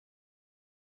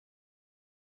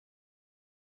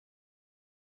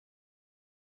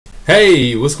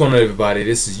Hey, what's going on, everybody?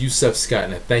 This is Yusef Scott,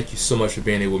 and I thank you so much for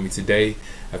being here with me today.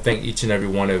 I thank each and every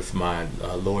one of my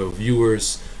loyal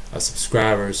viewers,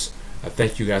 subscribers. I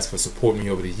thank you guys for supporting me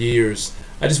over the years.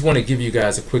 I just want to give you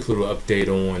guys a quick little update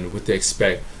on what to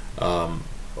expect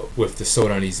with the So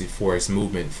Darn Easy Forex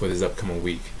movement for this upcoming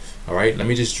week. All right, let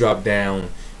me just drop down,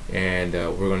 and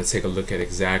we're going to take a look at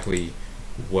exactly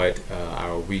what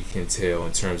our week entail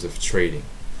in terms of trading.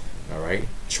 All right,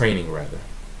 training rather.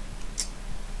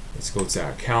 Let's go to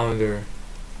our calendar,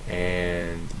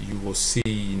 and you will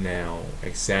see now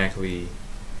exactly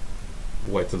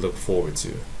what to look forward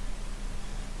to.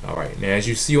 Alright, now as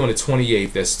you see on the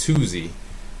 28th, that's Tuesday,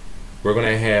 we're going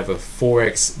to have a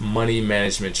Forex money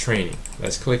management training.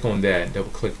 Let's click on that,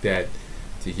 double click that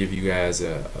to give you guys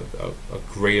a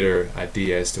greater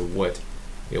idea as to what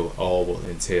it all will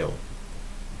entail.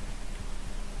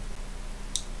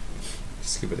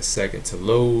 Just give it a second to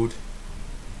load.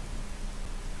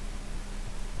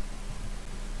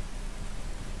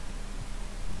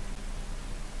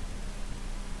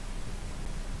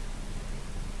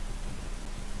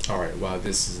 Alright, while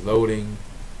this is loading,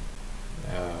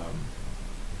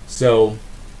 so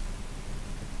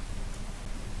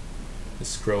let's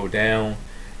scroll down,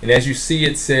 and as you see,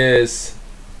 it says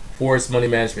Forex Money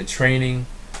Management Training.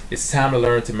 It's time to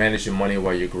learn to manage your money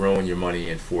while you're growing your money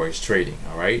in Forex trading.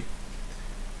 Alright,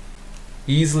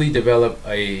 easily develop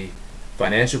a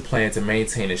financial plan to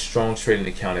maintain a strong trading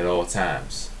account at all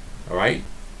times. Alright,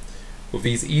 with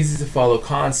these easy to follow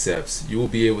concepts, you will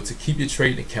be able to keep your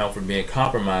trading account from being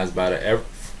compromised by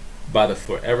the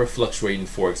forever fluctuating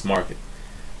Forex market.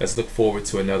 Let's look forward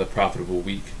to another profitable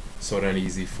week. So Darn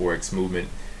Easy Forex movement.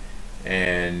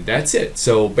 And that's it.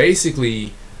 So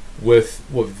basically with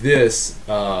this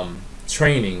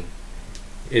training,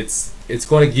 it's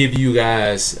going to give you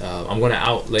guys, I'm going to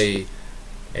outlay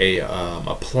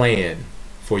a plan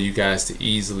for you guys to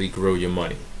easily grow your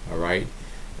money. All right.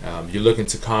 If you're looking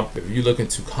to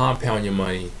compound your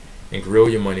money and grow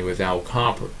your money without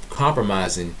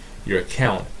compromising your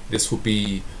account, this will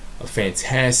be a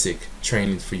fantastic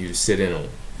training for you to sit in on.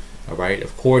 All right.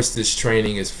 Of course, this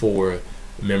training is for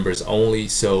members only.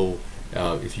 So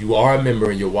if you are a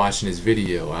member and you're watching this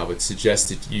video, I would suggest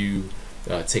that you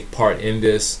take part in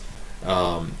this.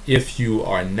 If you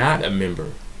are not a member,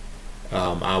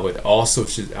 I would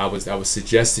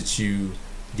suggest that you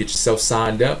get yourself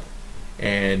signed up.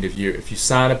 And if you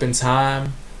sign up in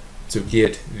time to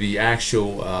get the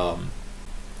actual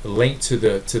link to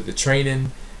the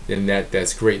training, then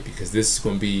that's great, because this is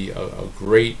going to be a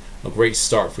great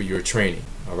start for your training.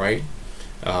 All right.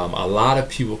 A lot of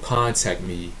people contact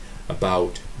me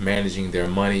about managing their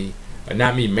money,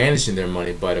 not me managing their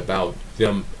money, but about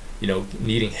them,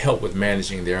 needing help with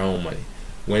managing their own money,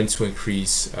 when to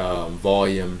increase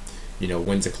volume,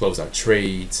 when to close out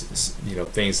trades,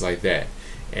 things like that.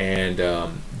 And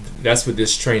that's what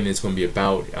this training is going to be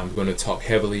about. I'm going to talk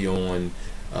heavily on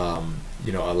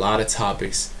a lot of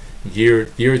topics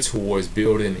geared towards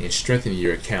building and strengthening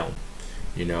your account.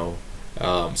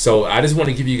 So I just want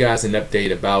to give you guys an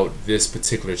update about this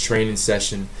particular training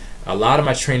session. A lot of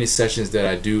my training sessions that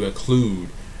I do include,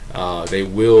 they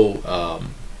will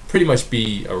pretty much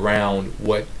be around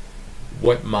what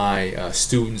my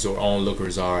students or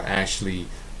onlookers are actually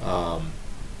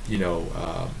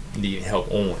needing help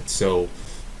on. So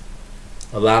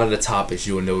a lot of the topics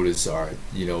you'll notice are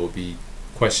will be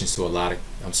answers to a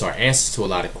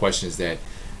lot of questions that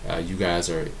you guys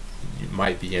you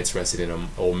might be interested in,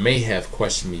 or may have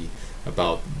questioned me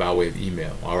about by way of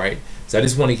email. All right, so I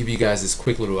just want to give you guys this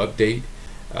quick little update.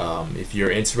 If you're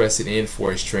interested in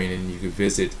Forex training, you can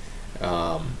visit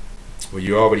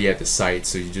you're already at the site,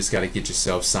 so you just got to get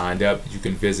yourself signed up. You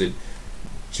can visit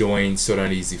Join So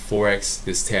Darn Easy Forex,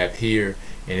 this tab here,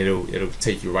 and it'll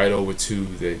take you right over to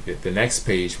the next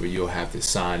page where you'll have to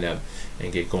sign up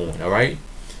and get going. All right,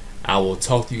 I will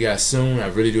talk to you guys soon. I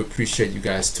really do appreciate you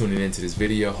guys tuning into this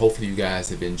video. Hopefully you guys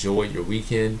have enjoyed your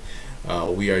weekend.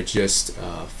 We are just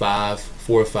 4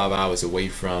 or 5 hours away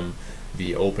from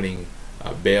the opening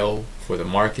bell for the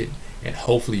market, and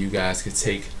hopefully you guys could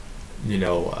take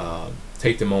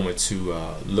the moment to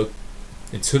look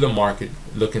into the market,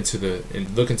 look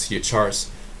into your charts,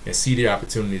 and see the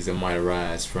opportunities that might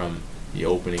arise from the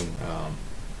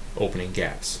opening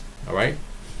gaps. All right,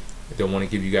 I don't want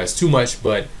to give you guys too much,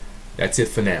 but that's it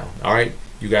for now. All right,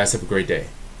 you guys have a great day.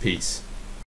 Peace.